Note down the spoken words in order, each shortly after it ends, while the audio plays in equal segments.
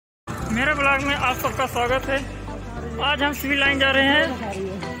मेरे ब्लॉग में आप सबका स्वागत है। आज हम सिविल लाइन जा रहे हैं।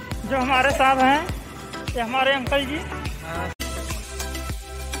 जो हमारे साथ हैं ये हमारे अंकल जी।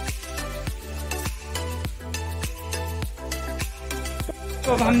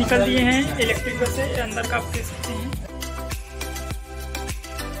 तो अब हम निकल दिए हैं इलेक्ट्रिक बस से। अंदर का आप देख सकते हैं।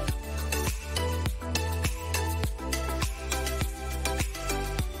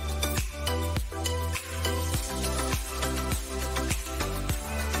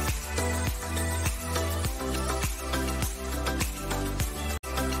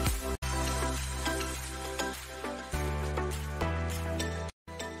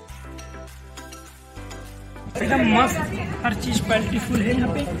 एकदम मस्त, हर चीज़ क्वालिटीफुल है। यहाँ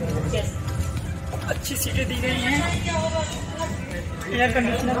पे अच्छी सीटें दी गई हैं। एयर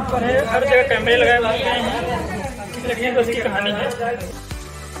कंडीशनर ऊपर है। हर जगह कैमरे लगाए गए हैं। देखिए तो उसकी कहानी है।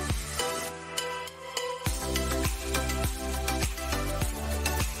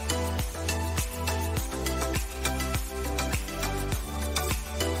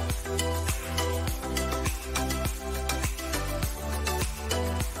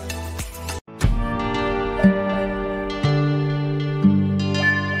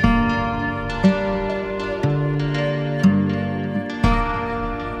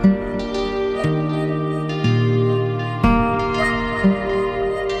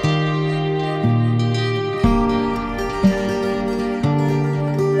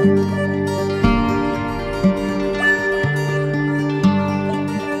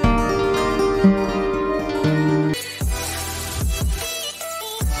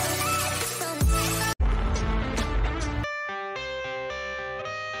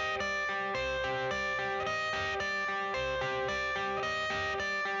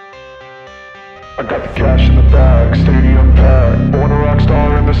 I got the cash in the bag, stadium packed. Born a rock star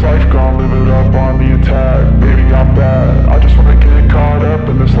in this life, gonna live it up on the attack. Baby, I'm bad, I just wanna get caught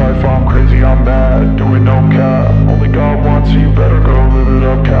up in this life. I'm crazy, I'm mad, doing no cap. Only God wants, so you better go live it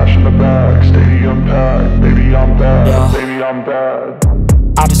up. Cash in the bag, stadium packed. Baby, I'm bad, baby, I'm bad.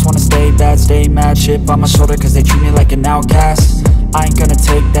 I just wanna stay bad, stay mad. Chip on my shoulder cause they treat me like an outcast. I ain't gonna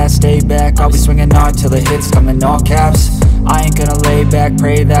take that, stay back. I'll be swinging hard till the hits come in all caps. I ain't gonna lay back,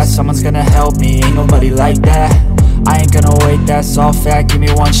 pray that someone's gonna help me. Ain't nobody like that. I ain't gonna wait, that's all fact. Give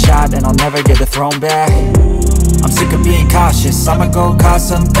me one shot and I'll never get the throne back. I'm sick of being cautious. I'ma go cause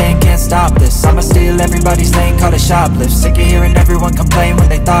some pain, can't stop this. I'ma steal everybody's lane, call it shoplift. Sick of hearing everyone complain when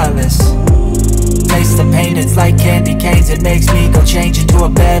they thoughtless. Taste the pain, it's like candy canes. It makes me go change into a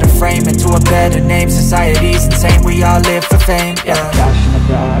better frame, into a better name. Society's insane, we all live for fame, yeah. Cash in the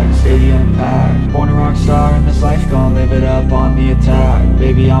bag, stadium packed. Born a rock star in this life, gonna live it up on the attack.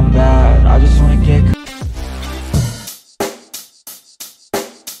 Baby, I'm bad, I just wanna get.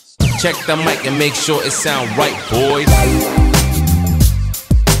 Check the mic and make sure it sound right, boys.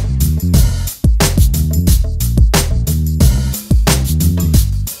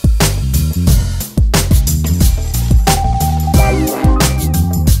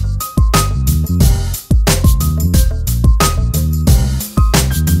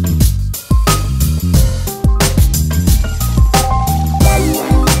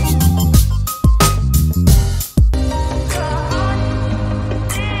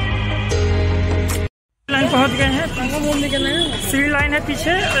 पहुंच गए हैं। Civil line है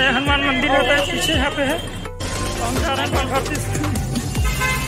पीछे, हनुमान मंदिर होता है पीछे, यहाँ पे है। हम जा रहे हैं